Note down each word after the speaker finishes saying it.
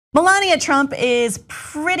Melania Trump is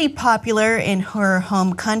pretty popular in her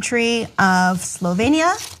home country of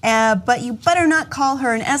Slovenia, but you better not call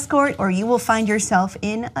her an escort or you will find yourself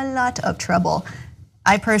in a lot of trouble.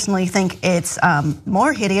 I personally think it's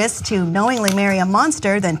more hideous to knowingly marry a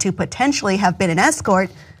monster than to potentially have been an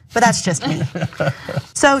escort, but that's just me.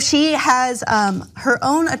 So she has her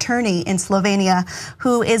own attorney in Slovenia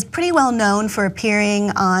who is pretty well known for appearing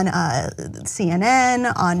on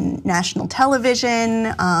CNN, on national television,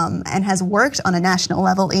 and has worked on a national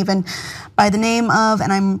level even, by the name of,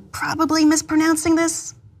 and I'm probably mispronouncing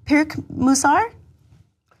this, Pirk Musar?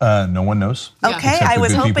 No one knows. Okay, I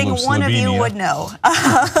was hoping one of you would know.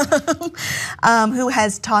 Who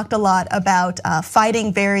has talked a lot about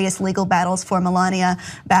fighting various legal battles for Melania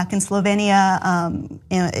back in Slovenia.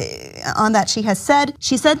 On that,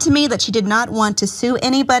 she said to me that she did not want to sue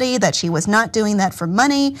anybody, that she was not doing that for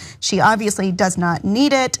money. She obviously does not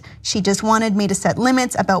need it. She just wanted me to set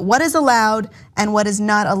limits about what is allowed and what is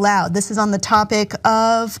not allowed. This is on the topic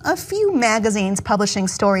of a few magazines publishing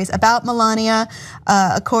stories about Melania.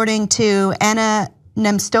 According to Anna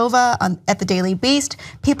Nemstova at the Daily Beast,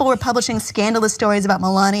 people were publishing scandalous stories about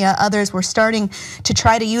Melania. Others were starting to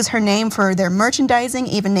try to use her name for their merchandising,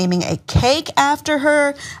 even naming a cake after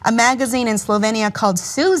her. A magazine in Slovenia called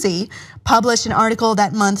Suzy published an article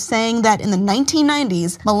that month saying that in the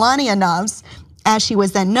 1990s, Melania Novs, as she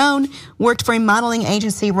was then known, worked for a modeling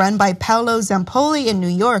agency run by Paolo Zampoli in New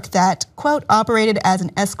York that, quote, operated as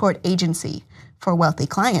an escort agency for wealthy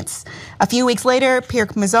clients. A few weeks later,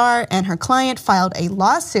 Pirk Musar and her client filed a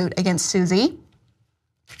lawsuit against Suzy.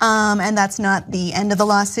 And that's not the end of the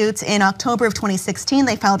lawsuits. In October of 2016,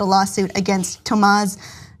 they filed a lawsuit against Tomasz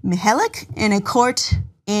Michalik in a court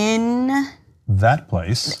in that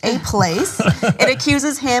place. It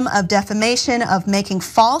accuses him of defamation, of making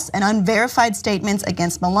false and unverified statements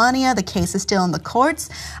against Melania. The case is still in the courts.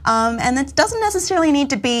 And it doesn't necessarily need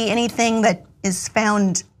to be anything that is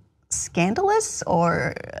found scandalous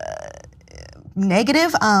or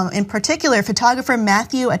negative. In particular, photographer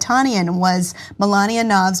Matthew Atanian was Melania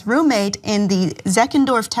Nov's roommate in the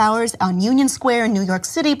Zeckendorf Towers on Union Square in New York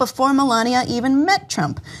City before Melania even met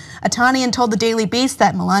Trump. Atanian told the Daily Beast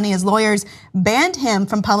that Melania's lawyers banned him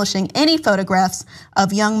from publishing any photographs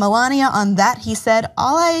of young Melania. On that, he said,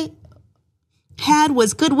 all I had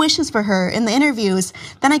was good wishes for her in the interviews.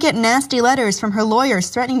 Then I get nasty letters from her lawyers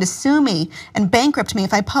threatening to sue me and bankrupt me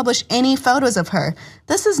if I publish any photos of her.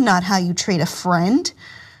 This is not how you treat a friend.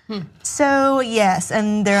 So yes,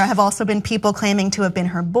 and there have also been people claiming to have been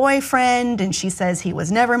her boyfriend, and she says he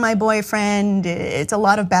was never my boyfriend. It's a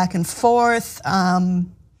lot of back and forth.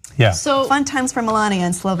 Yeah. So fun times for Melania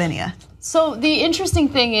in Slovenia. So the interesting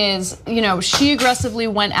thing is, she aggressively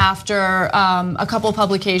went after a couple of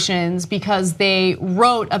publications because they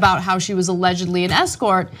wrote about how she was allegedly an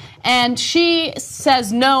escort. And she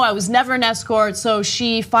says, no, I was never an escort. So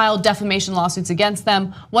she filed defamation lawsuits against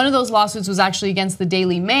them. One of those lawsuits was actually against the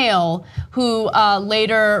Daily Mail, who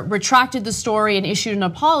later retracted the story and issued an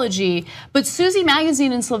apology. But Suzy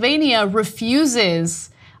magazine in Slovenia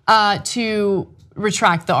refuses to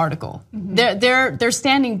retract the article. They're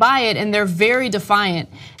standing by it, and they're very defiant.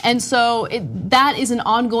 And so that is an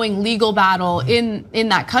ongoing legal battle in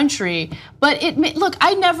that country. But look,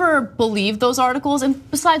 I never believed those articles,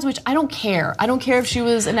 and besides which, I don't care. I don't care if she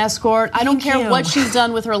was an escort. I don't care what she's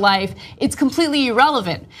done with her life. It's completely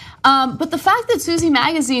irrelevant. But the fact that Suzy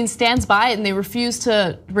magazine stands by it and they refuse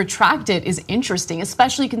to retract it is interesting,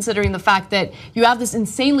 especially considering the fact that you have this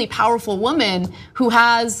insanely powerful woman who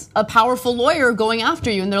has a powerful lawyer going after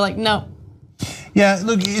you, and they're like, no. Yeah,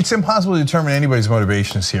 look, it's impossible to determine anybody's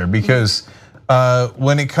motivations here because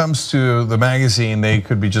when it comes to the magazine, they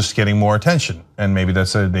could be just getting more attention, and maybe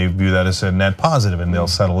they view that as a net positive, and they'll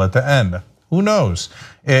settle at the end. Who knows?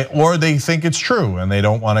 Or they think it's true and they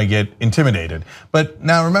don't want to get intimidated. But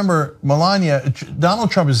now remember,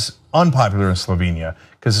 Donald Trump is unpopular in Slovenia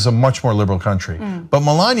because it's a much more liberal country. But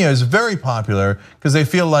Melania is very popular because they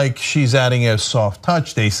feel like she's adding a soft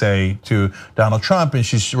touch, they say, to Donald Trump, and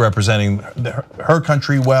she's representing her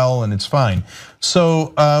country well, and it's fine.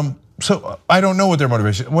 So I don't know what their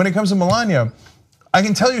motivation. When it comes to Melania, I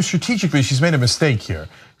can tell you strategically she's made a mistake here.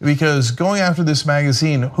 Because going after this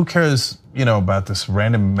magazine, who cares, about this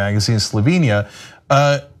random magazine in Slovenia?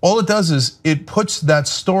 All it does is it puts that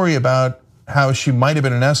story about how she might have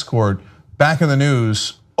been an escort back in the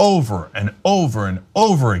news over and over and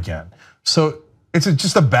over again. So it's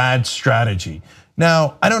just a bad strategy.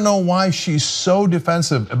 Now, I don't know why she's so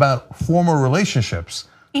defensive about former relationships.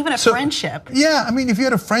 Even a friendship. Yeah, I mean, if you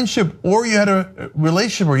had a friendship or you had a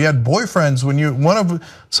relationship or you had boyfriends when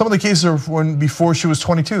some of the cases are before she was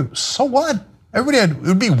 22. So what? It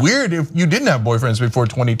would be weird if you didn't have boyfriends before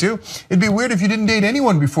 22. It'd be weird if you didn't date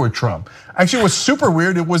anyone before Trump. Actually, what's super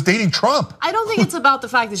weird, it was dating Trump. I don't think it's about the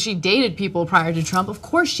fact that she dated people prior to Trump. Of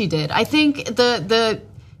course she did. I think the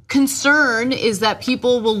concern is that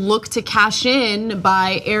people will look to cash in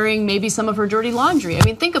by airing maybe some of her dirty laundry. I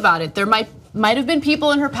mean, think about it. There might have been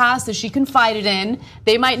people in her past that she confided in.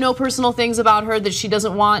 They might know personal things about her that she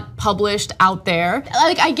doesn't want published out there.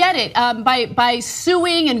 Like, I get it. By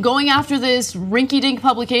suing and going after this rinky-dink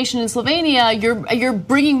publication in Slovenia, you're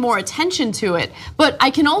bringing more attention to it. But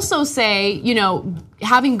I can also say, you know,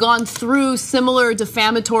 having gone through similar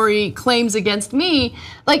defamatory claims against me,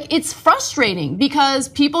 like, it's frustrating because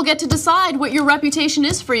people get to decide what your reputation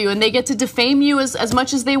is for you, and they get to defame you as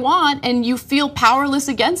much as they want, and you feel powerless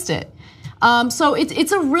against it. So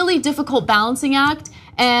it's a really difficult balancing act,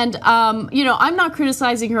 and you know, I'm not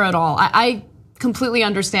criticizing her at all. I completely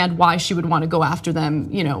understand why she would want to go after them,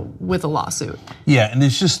 you know, with a lawsuit. Yeah, and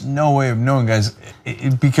there's just no way of knowing, guys,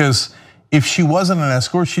 because if she wasn't an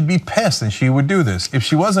escort, she'd be pissed and she would do this. If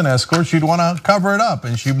she was an escort, she'd want to cover it up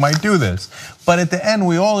and she might do this. But at the end,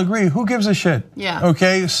 we all agree, who gives a shit? Yeah.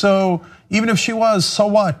 Okay, so even if she was, so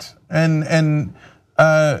what? And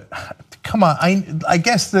come on, I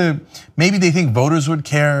guess maybe they think voters would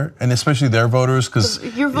care, and especially their voters, because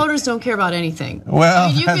your voters don't care about anything. Well,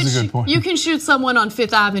 I mean, that's a good point. You can shoot someone on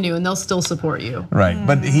Fifth Avenue and they'll still support you. Right,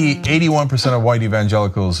 but 81% of white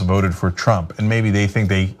evangelicals voted for Trump, and maybe they think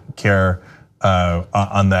they care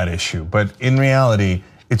on that issue. But in reality,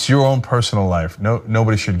 it's your own personal life.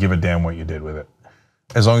 Nobody should give a damn what you did with it,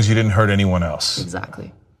 as long as you didn't hurt anyone else.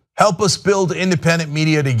 Exactly. Help us build independent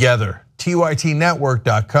media together.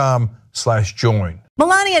 tytnetwork.com/join.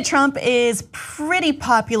 Melania Trump is pretty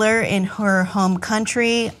popular in her home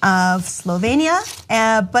country of Slovenia,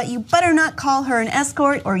 but you better not call her an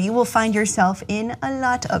escort or you will find yourself in a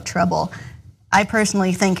lot of trouble. I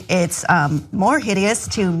personally think it's more hideous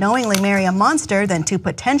to knowingly marry a monster than to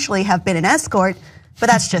potentially have been an escort, but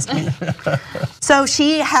that's just me. So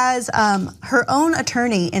she has her own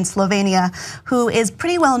attorney in Slovenia who is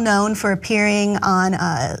pretty well known for appearing on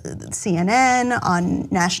CNN, on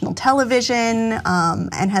national television,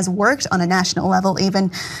 and has worked on a national level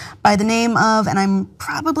even, by the name of, and I'm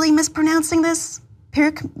probably mispronouncing this,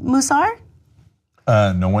 Pirk Musar?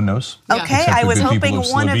 No one knows. Okay, I was hoping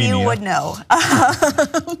one of you would know.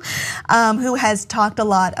 Who has talked a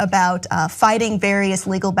lot about fighting various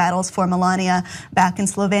legal battles for Melania back in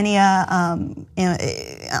Slovenia.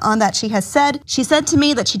 On that, she said to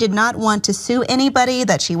me that she did not want to sue anybody,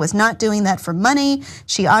 that she was not doing that for money.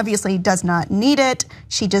 She obviously does not need it.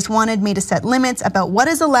 She just wanted me to set limits about what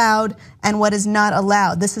is allowed and what is not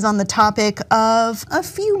allowed. This is on the topic of a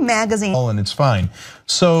few magazines. And it's fine.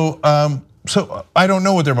 So I don't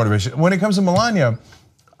know what their motivation. When it comes to Melania,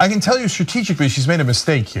 I can tell you strategically she's made a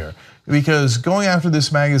mistake here, because going after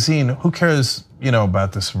this magazine, who cares, you know,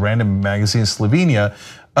 about this random magazine in Slovenia?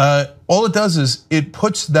 All it does is it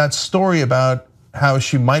puts that story about how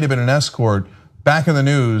she might have been an escort back in the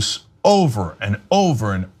news over and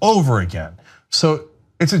over and over again. So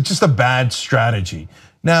it's just a bad strategy.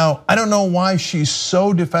 Now, I don't know why she's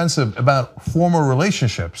so defensive about former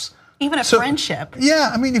relationships. Even a friendship. Yeah,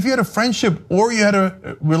 I mean, if you had a friendship or you had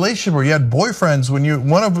a relationship or you had boyfriends when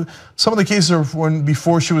some of the cases are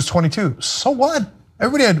before she was 22. So what?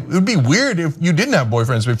 It would be weird if you didn't have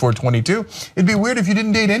boyfriends before 22. It'd be weird if you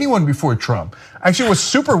didn't date anyone before Trump. Actually, what's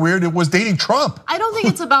super weird, it was dating Trump. I don't think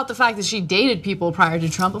it's about the fact that she dated people prior to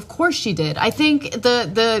Trump. Of course she did. I think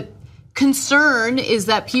the concern is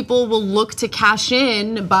that people will look to cash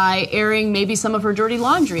in by airing maybe some of her dirty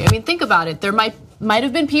laundry. I mean, think about it. There might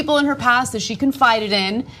have been people in her past that she confided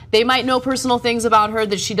in. They might know personal things about her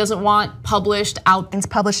that she doesn't want published out.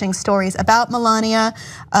 Publishing stories about Melania,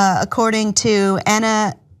 according to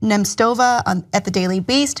Anna Nemstova at the Daily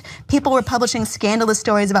Beast. People were publishing scandalous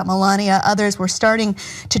stories about Melania. Others were starting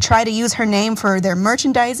to try to use her name for their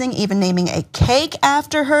merchandising, even naming a cake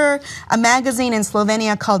after her. A magazine in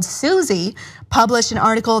Slovenia called Suzy published an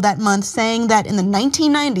article that month saying that in the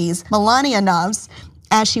 1990s, Melania Novs,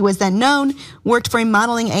 as she was then known, worked for a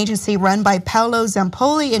modeling agency run by Paolo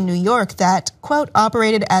Zampoli in New York that, quote,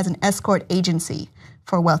 operated as an escort agency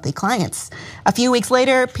for wealthy clients. A few weeks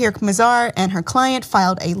later, Pirk Musar and her client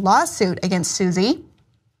filed a lawsuit against Suzy.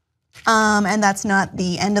 And that's not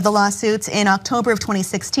the end of the lawsuits. In October of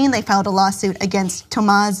 2016, they filed a lawsuit against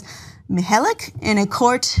Tomasz Michalik in a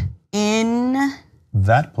court in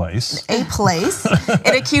that place. It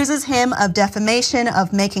accuses him of defamation,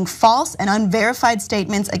 of making false and unverified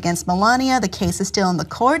statements against Melania. The case is still in the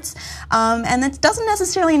courts. And it doesn't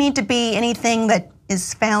necessarily need to be anything that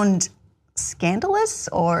is found scandalous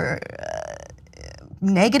or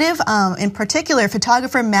negative. In particular,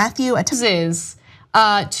 photographer Matthew is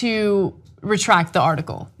to retract the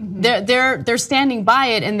article. They're standing by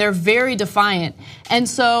it, and they're very defiant. And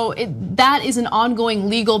so that is an ongoing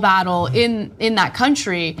legal battle in that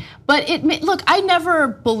country. But look, I never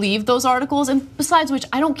believed those articles, and besides which,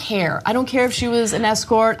 I don't care. I don't care if she was an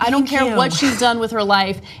escort. I don't care what she's done with her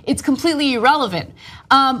life. It's completely irrelevant.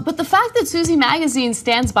 But the fact that Suzy Magazine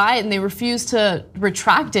stands by it and they refuse to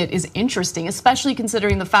retract it is interesting, especially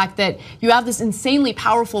considering the fact that you have this insanely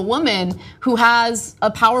powerful woman who has a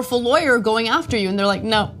powerful lawyer going after you, and they're like,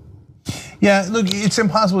 no. Yeah, look, it's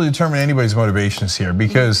impossible to determine anybody's motivations here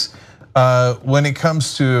because when it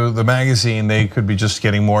comes to the magazine, they could be just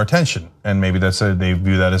getting more attention, and maybe they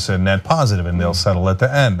view that as a net positive, and they'll settle at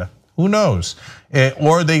the end. Who knows?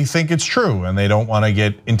 Or they think it's true and they don't want to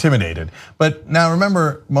get intimidated. But now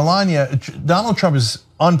remember, Melania, Donald Trump is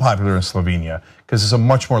unpopular in Slovenia because it's a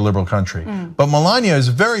much more liberal country. But Melania is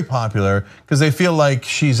very popular because they feel like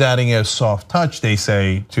she's adding a soft touch, they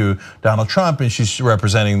say, to Donald Trump, and she's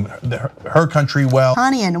representing her country well.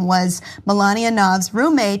 Kasparian was Melania Nov's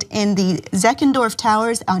roommate in the Zeckendorf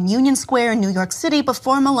Towers on Union Square in New York City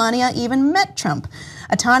before Melania even met Trump.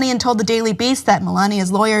 Atanian told the Daily Beast that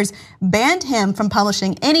Melania's lawyers banned him from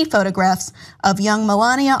publishing any photographs of young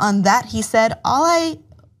Melania. On that, he said, "All I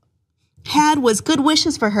had was good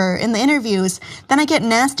wishes for her in the interviews. Then I get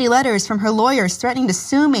nasty letters from her lawyers threatening to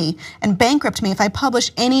sue me and bankrupt me if I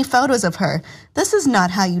publish any photos of her. This is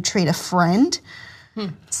not how you treat a friend."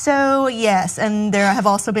 So yes, and there have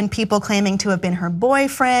also been people claiming to have been her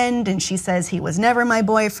boyfriend, and she says he was never my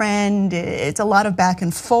boyfriend. It's a lot of back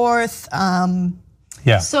and forth.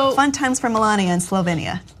 Yeah. So fun times for Melania in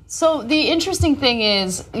Slovenia. So the interesting thing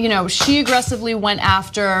is, she aggressively went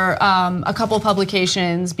after a couple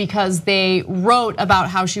publications because they wrote about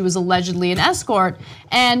how she was allegedly an escort,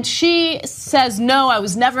 and she says, no, I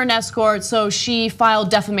was never an escort, so she filed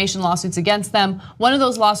defamation lawsuits against them. One of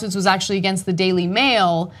those lawsuits was actually against the Daily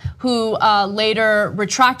Mail, who later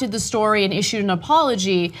retracted the story and issued an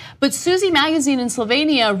apology. But Suzy Magazine in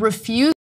Slovenia refused